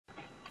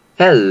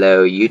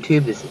Hello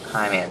YouTube, this is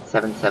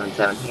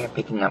Pieman777 here,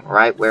 picking up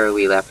right where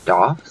we left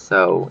off,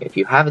 so if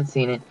you haven't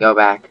seen it, go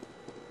back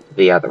to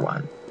the other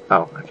one.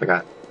 Oh, I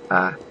forgot.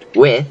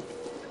 With...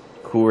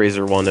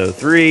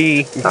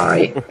 Coolraiser103.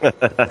 Sorry.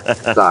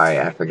 Sorry,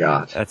 I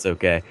forgot. That's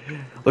okay.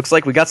 Looks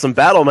like we got some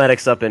battle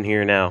medics up in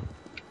here now.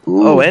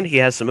 Ooh. Oh, and he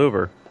has some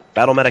Uber.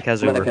 Battle medic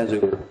has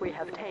Uber. We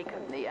have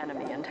taken the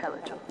enemy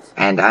intelligence.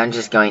 And I'm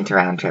just going to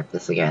round trip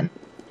this again.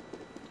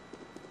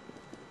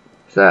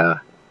 So...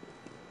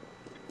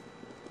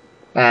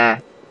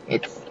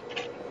 It's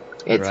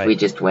right. We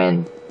just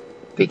win.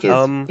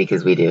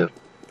 Because we do.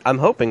 I'm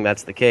hoping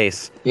that's the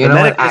case. You know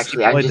what?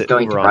 Actually, I'm just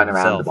going to run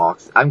around the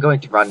box. I'm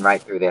going to run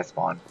right through their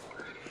spawn.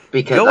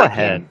 Because Go I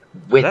ahead.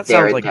 can, with that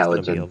their sounds like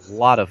intelligence. It's gonna be a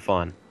lot of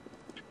fun.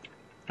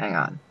 Hang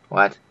on.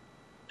 What?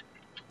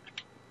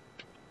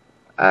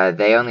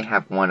 They only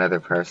have one other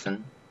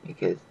person.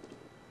 Because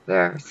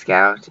their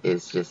scout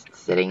is just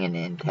sitting in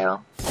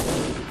intel.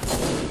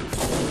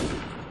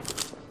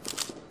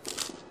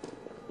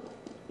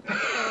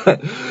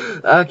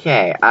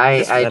 Okay,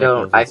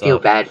 I feel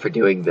bad for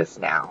doing this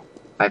now.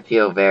 I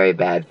feel very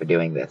bad for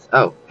doing this.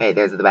 Oh, hey,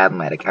 there's the battle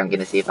medic. I'm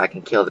gonna see if I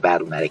can kill the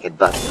battle medic and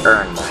thus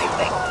earn my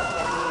thing.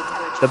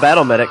 The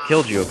battle medic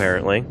killed you,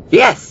 apparently.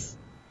 Yes!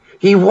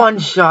 He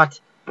one-shot,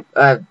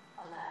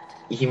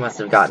 he must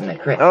have gotten a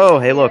crit. Oh,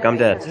 hey, look, I'm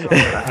dead.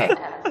 Hey.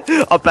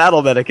 A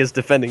battle medic is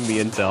defending the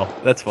intel.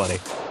 That's funny.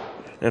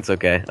 That's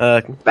okay.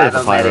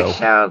 Battle medic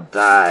shall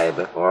die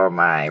before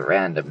my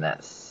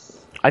randomness.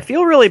 I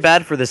feel really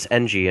bad for this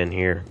NG in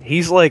here.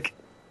 He's like...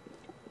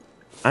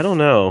 I don't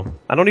know.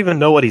 I don't even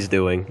know what he's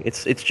doing.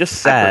 It's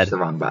just sad. I pushed the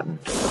wrong button.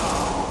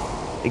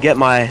 To get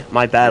my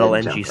battle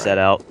NG set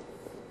out.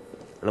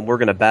 And then we're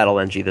gonna battle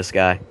NG this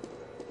guy.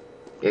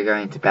 You're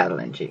going to battle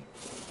NG.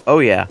 Oh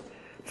yeah.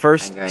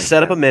 First,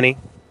 set up a mini.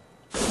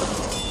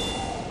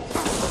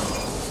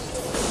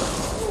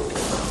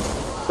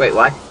 Wait,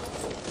 what?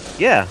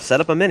 Yeah,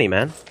 set up a mini,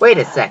 man. Wait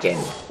a second.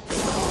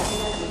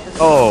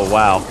 Oh,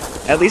 wow.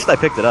 At least I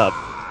picked it up.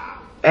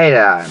 Hey,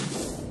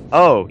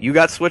 Oh, you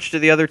got switched to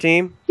the other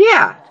team?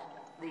 Yeah.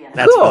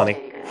 That's cool.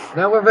 funny.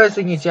 Now we're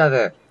versing each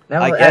other.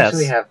 Now I we guess.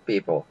 actually have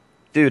people.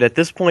 Dude, at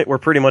this point, we're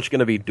pretty much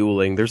gonna be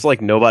dueling. There's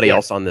like nobody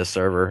else on this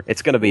server.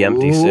 It's gonna be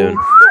empty soon.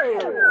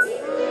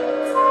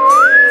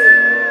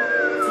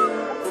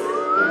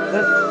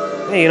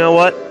 Hey, you know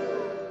what?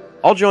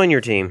 I'll join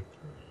your team.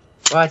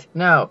 What?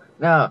 No,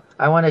 no.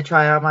 I want to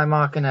try out my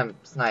Machina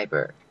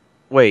sniper.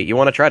 Wait, you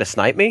want to try to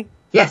snipe me?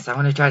 Yes, I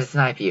want to try to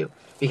snipe you.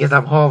 Because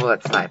I'm horrible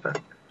at sniper.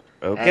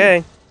 Okay.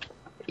 And,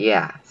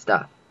 yeah,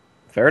 stuff.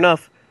 Fair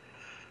enough.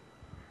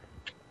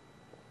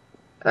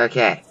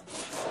 Okay.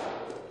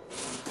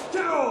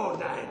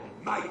 Down and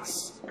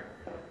mites.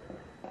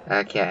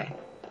 Okay.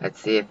 Let's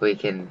see if we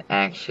can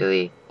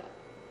actually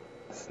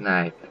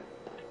snipe.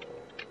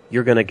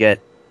 You're gonna get,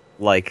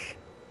 like,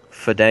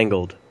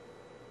 fadangled.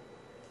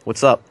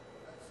 What's up?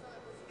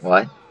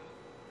 What?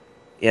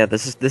 Yeah,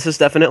 this is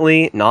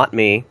definitely not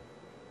me.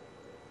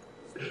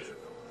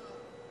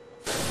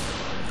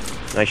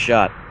 Nice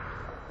shot.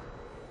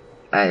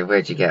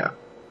 Where'd you go?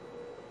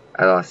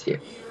 I lost you.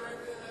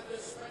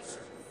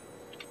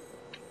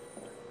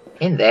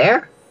 In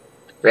there?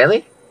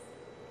 Really?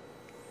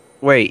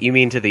 Wait, you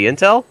mean to the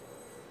intel?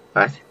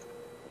 What?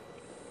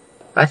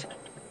 What?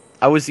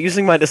 I was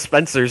using my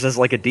dispensers as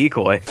like a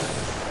decoy.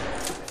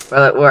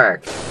 Well, it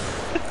worked.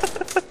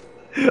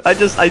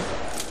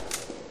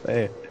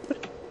 Hey.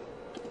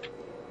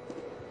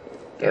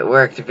 It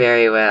worked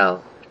very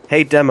well.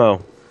 Hey,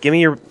 demo. Give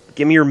me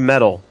your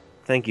medal.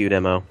 Thank you,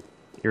 demo.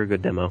 You're a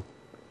good demo.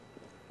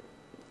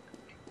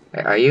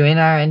 Are you in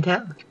our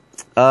intel?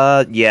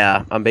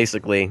 Yeah. I'm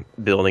basically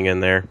building in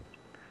there.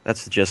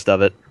 That's the gist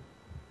of it.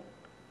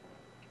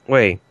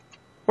 Wait.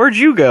 Where'd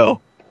you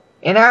go?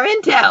 In our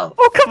intel!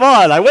 Oh, come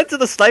on! I went to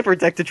the sniper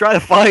tech to try to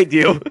find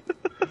you.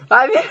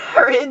 I'm in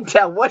our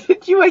intel. What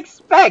did you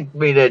expect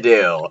me to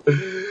do?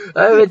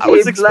 I'm a team I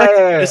was expecting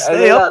player. you to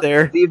stay up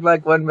there. I seem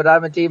like one, but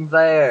I'm a team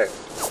player.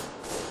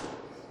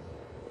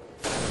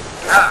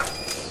 Ah.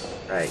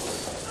 Right.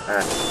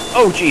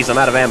 Oh, jeez, I'm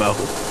out of ammo.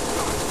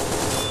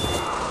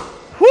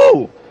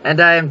 Whoo! And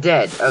I am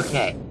dead.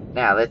 Okay.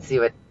 Now, let's see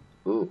what...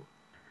 Ooh.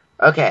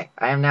 Okay,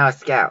 I am now a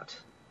scout.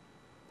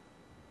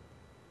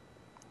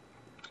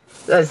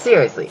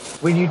 Seriously,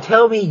 when you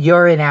tell me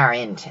you're in our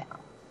intel,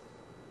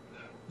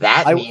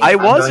 that means I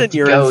wasn't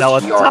your intel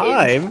at the your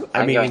time.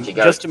 I mean,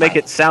 just to make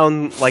it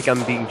sound like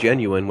I'm being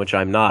genuine, which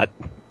I'm not.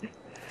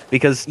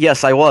 Because,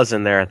 yes, I was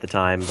in there at the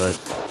time, but...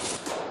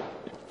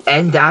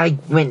 And I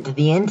went to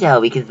the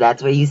intel because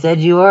that's what you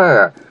said you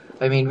were.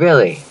 I mean,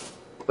 really.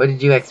 What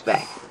did you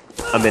expect?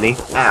 A mini.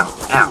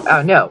 Ow, ow,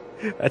 oh no.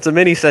 That's a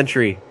mini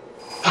sentry.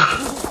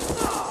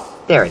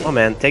 There it is. Oh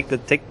man,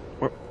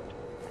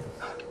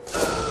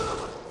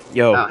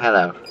 Yo. Oh,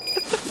 hello.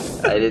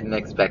 I didn't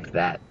expect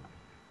that.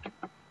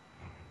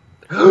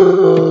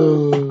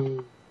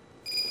 You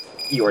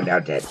are now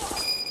dead.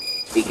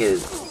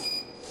 Because...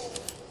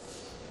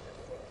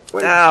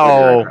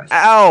 Ow!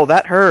 Ow!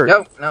 That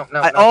hurt! No.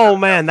 Oh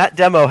man, that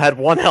demo had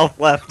 1 health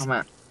left. Come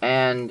on.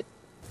 And...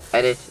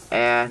 edit,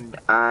 and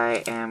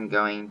I am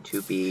going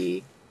to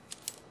be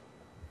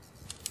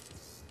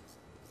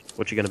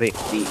What you gonna be?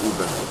 the Uber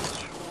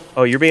host.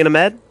 Oh, you're being a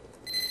med?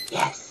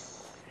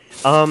 Yes.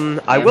 I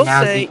am will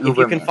now say the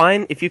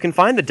if you can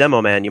find the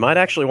demo man, you might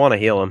actually want to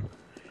heal him,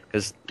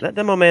 because that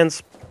demo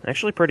man's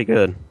actually pretty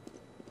good.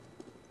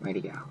 Where'd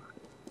he go?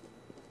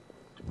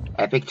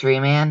 Epic Tree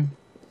Man?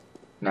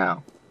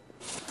 No.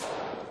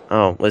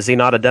 Oh, is he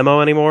not a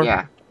demo anymore?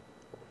 Yeah.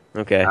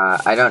 Okay.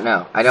 I don't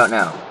know.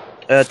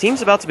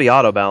 Team's about to be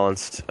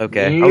auto-balanced.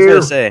 Okay, I was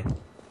gonna say.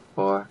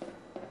 4,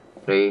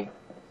 3,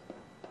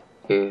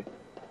 2,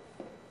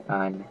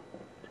 1.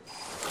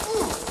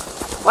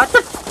 What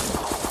the?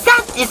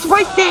 That it's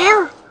right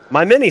there.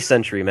 My mini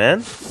sentry,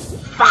 man.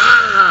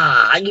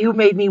 Ah! You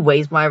made me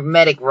waste my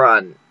medic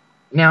run.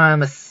 Now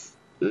I'm a.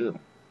 Ooh.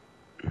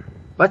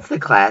 What's the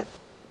class?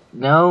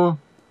 No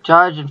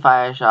charge and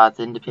fire shots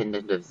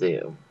independent of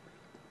zoom.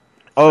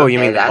 Oh, Okay, you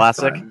mean the that's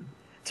classic? fun.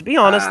 To be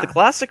honest, the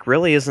classic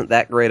really isn't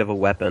that great of a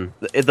weapon.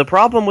 The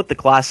problem with the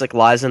classic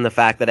lies in the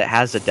fact that it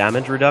has a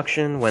damage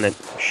reduction when it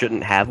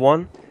shouldn't have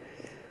one.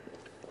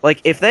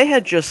 Like, if they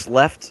had just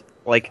left,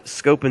 like,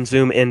 scope and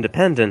zoom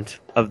independent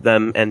of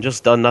them and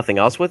just done nothing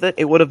else with it,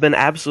 it would have been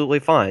absolutely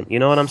fine. You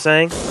know what I'm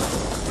saying?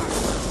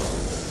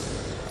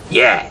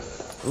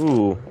 Yes.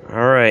 Ooh,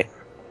 alright.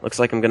 Looks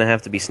like I'm gonna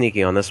have to be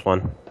sneaky on this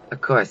one.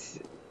 Of course,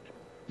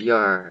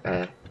 you're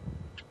a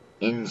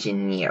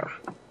engineer,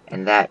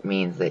 and that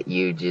means that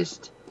you're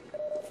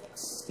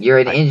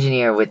an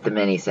engineer with the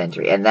mini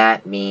sentry, and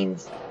that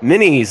means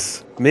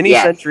Minis! Mini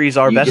sentries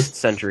are best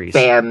sentries.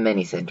 Spam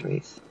mini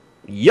sentries.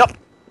 Yup!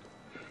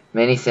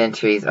 Mini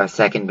sentries are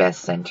second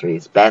best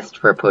sentries. Best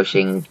for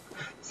pushing,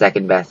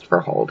 second best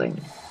for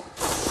holding.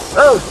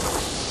 Oh!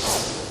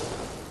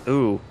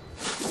 Ooh.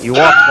 You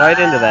walked right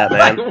into that,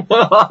 man.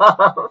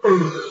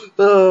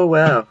 Oh,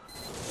 wow.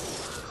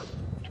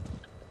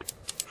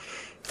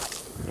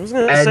 I was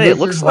gonna say, it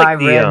looks like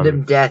the,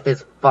 random death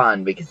is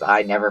fun, because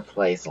I never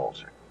play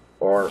soldier.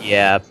 Or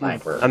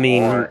sniper. I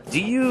mean,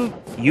 you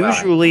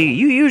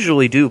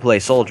usually do play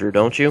soldier,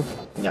 don't you?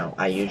 No,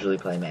 I usually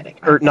play medic.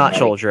 Or not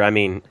soldier, I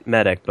mean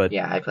medic, but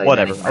yeah, I play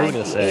whatever. medic I was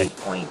gonna say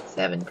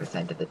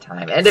 98.7% of the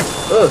time. And if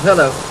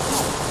hello.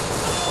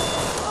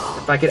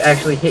 If I could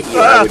actually hit you,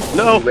 I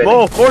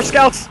would more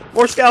scouts!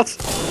 More scouts!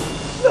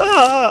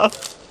 Ah!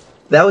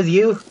 That was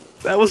you?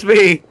 That was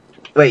me.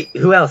 Wait,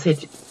 who else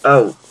hit you?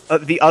 Oh.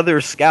 The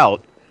other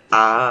scout.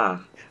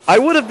 Ah. I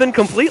would have been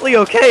completely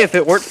okay if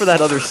it weren't for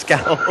that other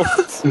scout.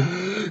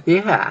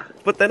 Yeah.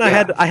 But then I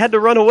had to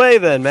run away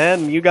then,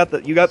 man. You got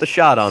the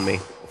shot on me.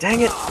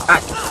 Dang it.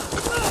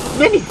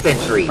 Mini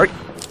sentry.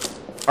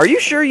 Are you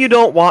sure you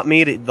don't want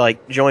me to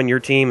like join your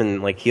team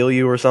and like heal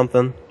you or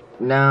something?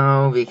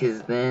 No,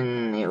 because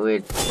then it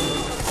would.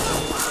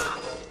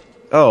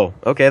 Oh,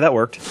 okay, that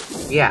worked.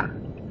 Yeah.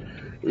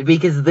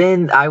 Because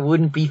then I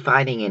wouldn't be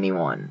fighting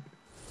anyone.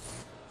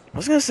 I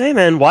was gonna say,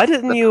 man, why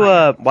didn't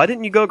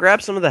you go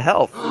grab some of the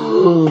health?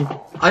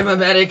 I'm a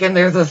medic and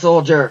there's a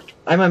soldier.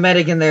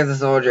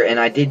 And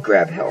I did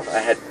grab health.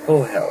 I had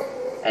full health.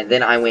 And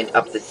then I went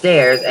up the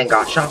stairs and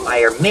got shot by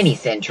a mini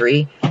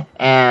sentry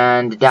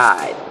and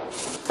died.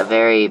 A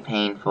very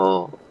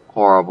painful,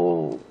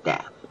 horrible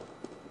death.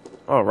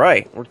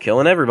 Alright, we're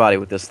killing everybody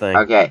with this thing.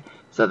 Okay,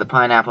 so the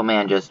Pineapple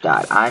Man just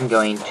died. I'm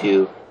going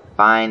to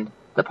find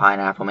the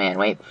Pineapple Man,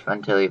 wait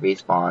until he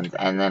respawns,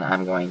 and then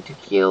I'm going to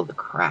kill the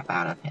crap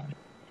out of him.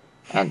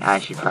 And I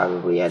should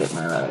probably edit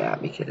my loadout,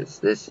 because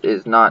this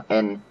is not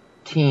a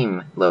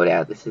team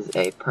loadout, this is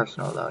a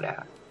personal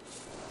loadout.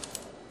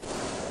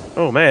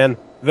 Oh man,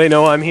 they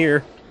know I'm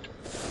here.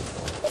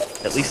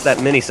 At least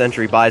that mini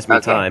sentry buys me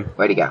time.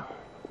 Where'd he go?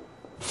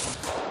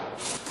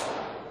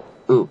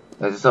 Ooh,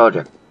 there's a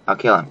soldier. I'll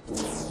kill him.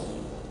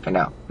 Or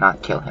no,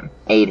 not kill him.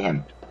 Aid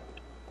him.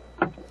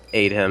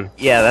 Aid him.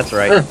 Yeah, that's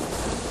right.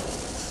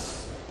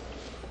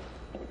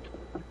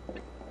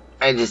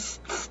 I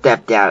just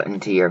stepped out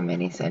into your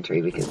mini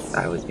sentry because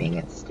I was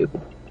being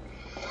stupid.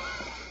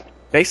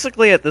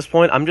 Basically, at this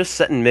point, I'm just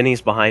setting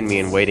minis behind me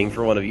and waiting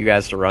for one of you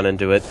guys to run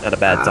into it at a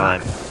bad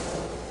time.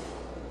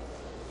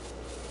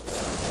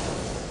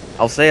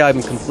 I'll say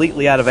I'm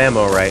completely out of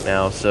ammo right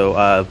now,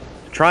 so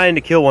trying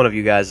to kill one of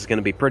you guys is going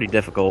to be pretty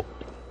difficult.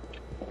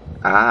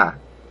 Ah.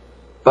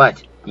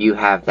 But you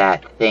have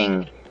that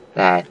thing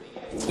that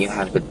you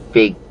have the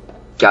big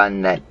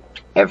gun that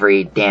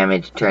every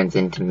damage turns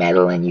into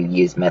metal and you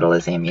use metal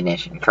as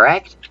ammunition,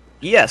 correct?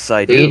 Yes,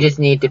 I do. So you just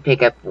need to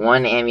pick up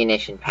one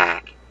ammunition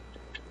pack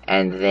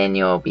and then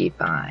you'll be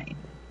fine.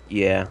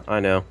 Yeah,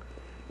 I know.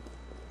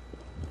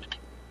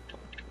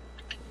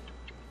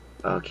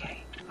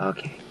 Okay,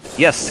 okay.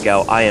 Yes,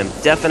 Scout, I am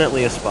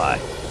definitely a spy.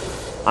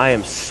 I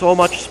am so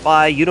much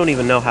spy, you don't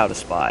even know how to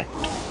spy.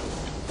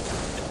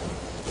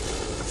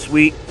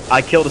 Sweet,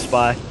 I killed a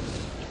spy.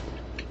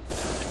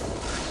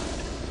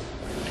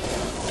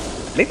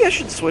 Maybe I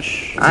should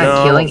switch...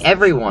 I'm killing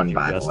everyone,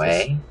 by the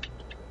way.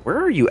 Where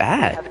are you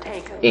at?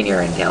 In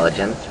your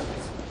intelligence.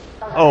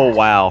 Oh,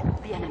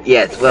 wow.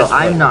 Yes, well,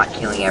 I'm not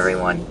killing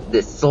everyone.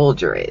 This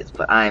soldier is,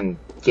 but I'm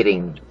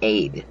getting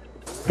aid.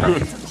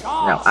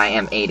 No, I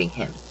am aiding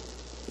him.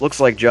 Looks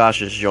like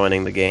Josh is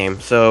joining the game,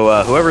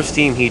 so whoever's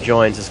team he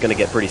joins is gonna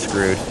get pretty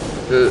screwed.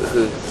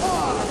 Who?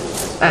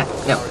 Ah,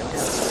 no.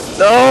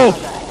 No!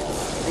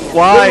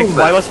 Why? Uber.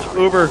 Why must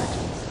Uber?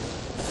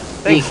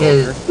 Thanks,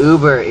 Because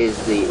Uber is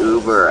the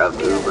Uber of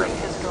Ubering.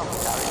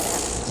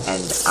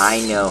 And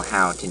I know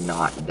how to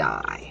not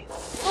die.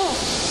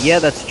 Yeah,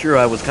 that's true.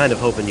 I was kind of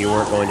hoping you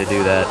weren't going to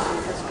do that.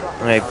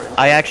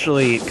 I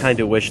actually kind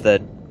of wish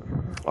that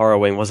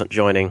Arrowing wasn't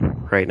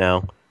joining right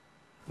now.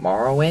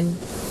 Morrowind?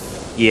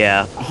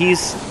 Yeah,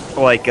 he's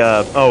like,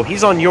 oh,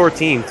 he's on your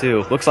team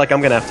too. Looks like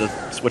I'm gonna have to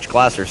switch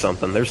class or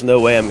something. There's no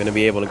way I'm gonna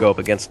be able to go up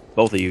against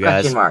both of you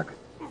guys. Question mark.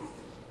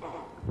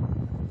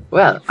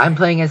 Well, I'm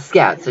playing as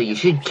Scout, so you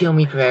should kill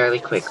me fairly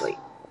quickly.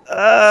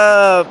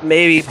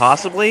 Maybe,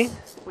 possibly?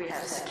 We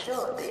have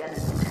secured the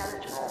enemy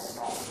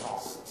intelligence.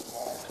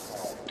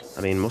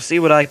 I mean, we'll see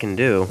what I can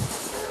do.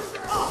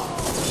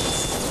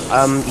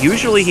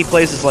 Usually he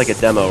plays as like a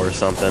demo or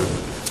something.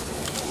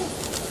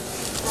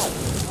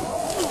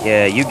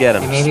 Yeah, you get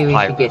him. Maybe we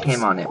should get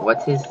him on it.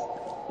 What's his...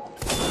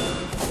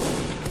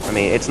 I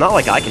mean, it's not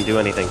like I can do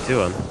anything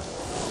to him.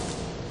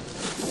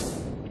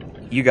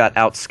 You got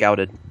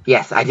out-scouted.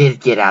 Yes, I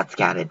did get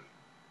out-scouted.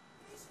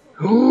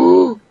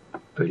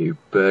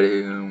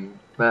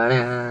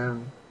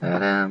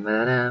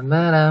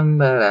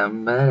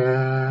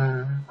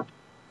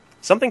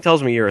 Something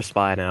tells me you're a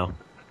spy now.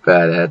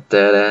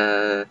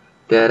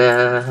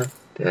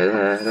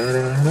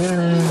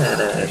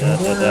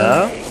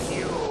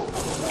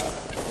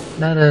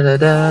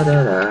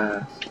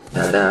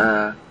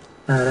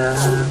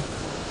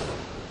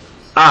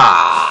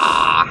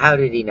 Ah, how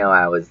did he know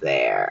I was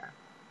there?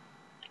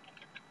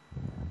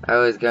 I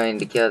was going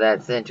to kill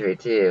that sentry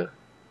too.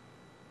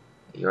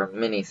 Your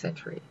mini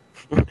sentry.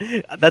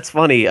 That's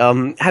funny.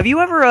 Have you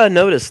ever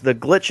noticed the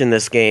glitch in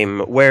this game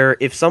where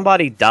if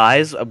somebody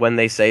dies when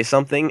they say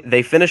something,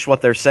 they finish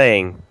what they're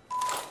saying,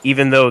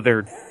 even though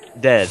they're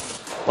dead?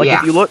 Like, yeah.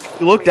 if you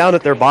look down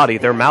at their body,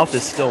 their mouth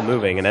is still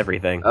moving and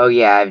everything. Oh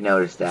yeah, I've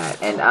noticed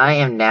that. And I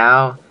am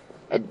now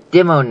a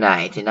demo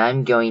knight, and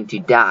I'm going to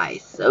die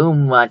so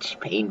much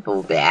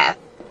painful death.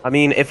 I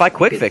mean, if I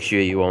quick fix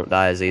you, you won't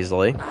die as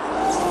easily.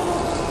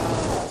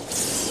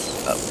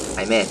 Oh,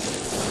 I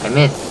missed. I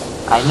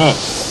missed. I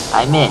missed.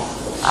 I missed.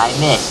 I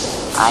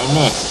missed. I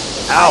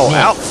missed. Ow,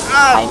 I ow, missed.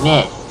 ah! I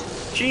missed.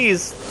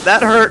 Jeez,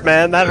 that hurt,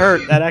 man. That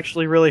hurt. That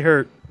actually really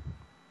hurt.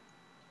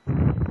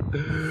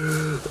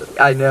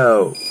 I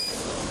know.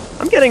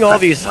 I'm getting all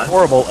these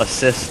horrible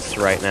assists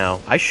right now.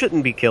 I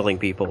shouldn't be killing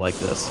people like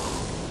this.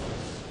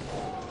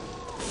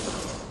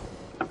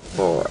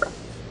 4,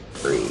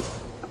 3,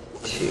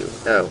 2.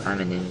 Oh, I'm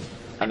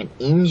an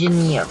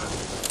engineer.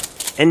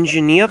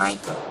 Engineer?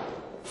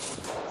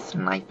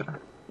 Sniper.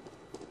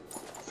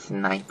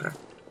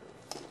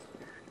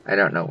 I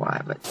don't know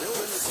why, but...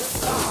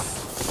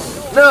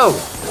 No!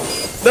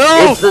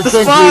 No! It's the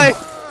spy!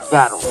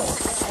 battle.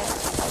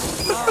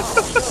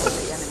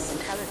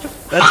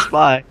 That's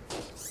spy.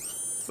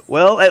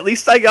 Well, at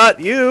least I got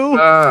you!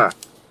 I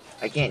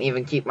can't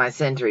even keep my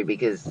sentry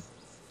because...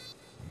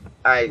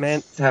 I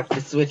have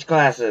to switch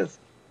classes.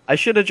 I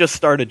should have just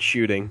started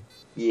shooting.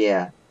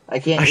 Yeah. I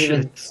can't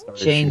even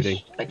change...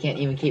 Shooting. I can't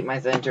even keep my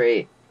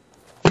sentry.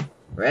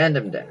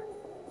 Random death.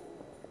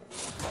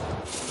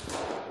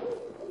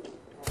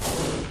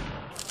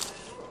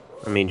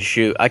 I mean,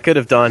 shoot, I could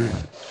have done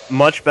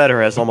much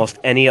better as almost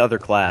any other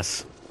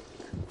class.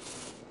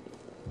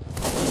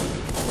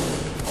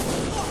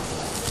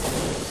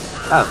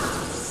 Oh.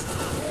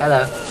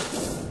 Hello.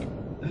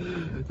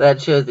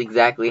 That shows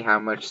exactly how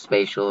much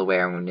spatial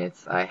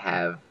awareness I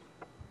have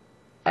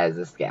as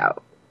a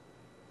scout.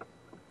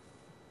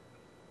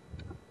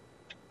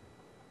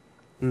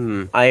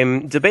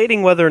 I'm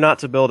debating whether or not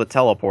to build a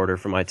teleporter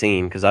for my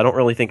team, because I don't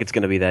really think it's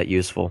going to be that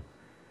useful.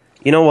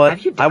 You know what?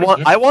 I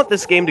want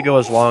this game to go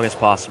as long as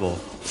possible,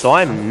 so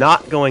I'm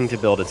not going to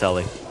build a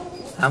telly.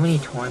 How many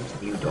times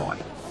have you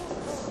died?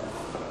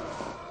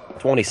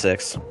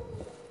 26.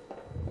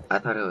 I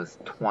thought it was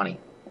 20.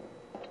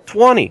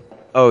 20!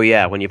 Oh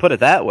yeah, when you put it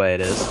that way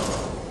it is.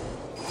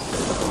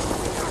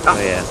 Oh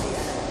yeah.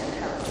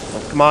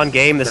 Well, come on,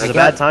 game, this is a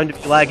bad time to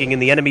be lagging in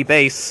the enemy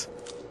base.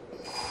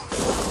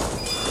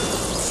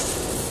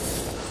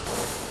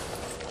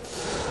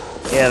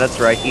 Yeah, that's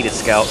right, eat it,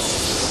 Scout.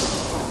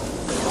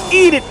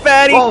 Eat it,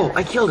 fatty! Oh,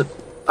 I killed him!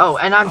 Oh,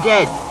 and I'm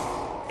dead!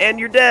 And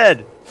you're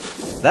dead!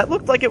 That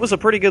looked like it was a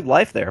pretty good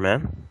life there,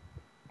 man.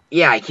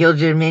 Yeah, I killed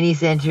your mini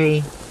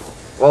sentry,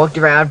 walked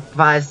around for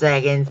 5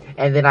 seconds,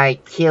 and then I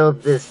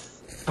killed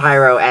this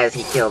pyro as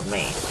he killed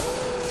me.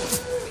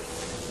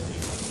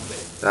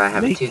 So I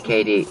have a 2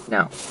 KD,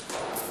 no,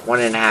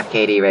 1.5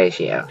 KD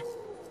ratio.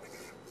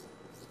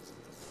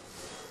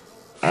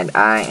 And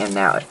I am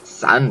now a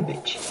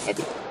sandwich.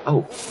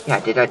 Oh,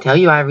 yeah, did I tell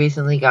you I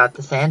recently got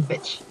the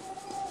sandwich?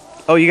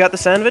 Oh, you got the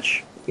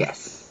sandwich?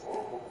 Yes.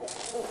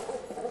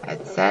 I had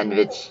the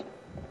sandwich,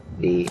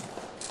 the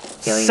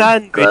killing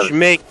sandwich glove.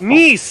 make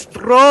me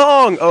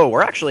strong! Oh,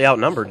 we're actually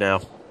outnumbered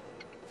now.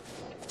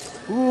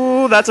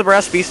 Ooh, that's a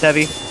brass beast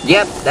heavy.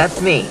 Yep,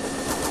 that's me.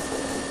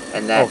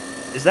 And that... Oh,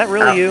 is that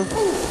really you?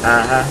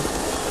 Uh-huh.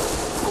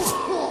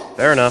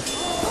 Fair enough.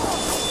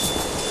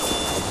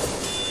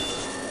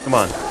 Come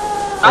on. There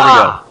we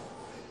go.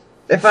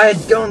 If I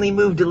had only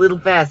moved a little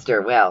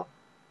faster, well,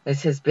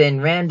 this has been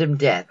Random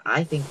Death.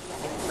 I think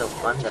it's so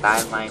fun that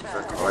I might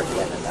record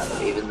yet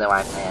another, even though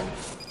I plan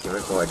to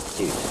record 2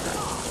 tonight.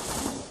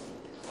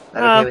 Is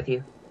that okay with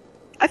you?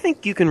 I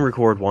think you can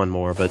record one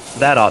more, but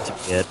that ought to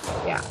be it.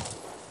 Yeah.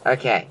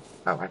 Okay.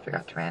 Oh, I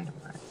forgot to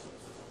randomize.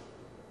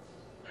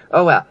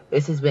 Oh well,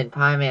 this has been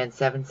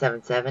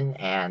Pieman777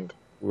 and...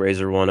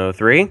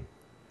 Coolraiser103.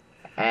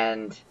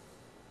 And...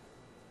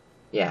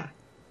 yeah.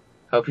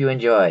 Hope you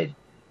enjoyed.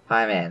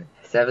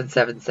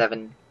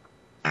 Pieman777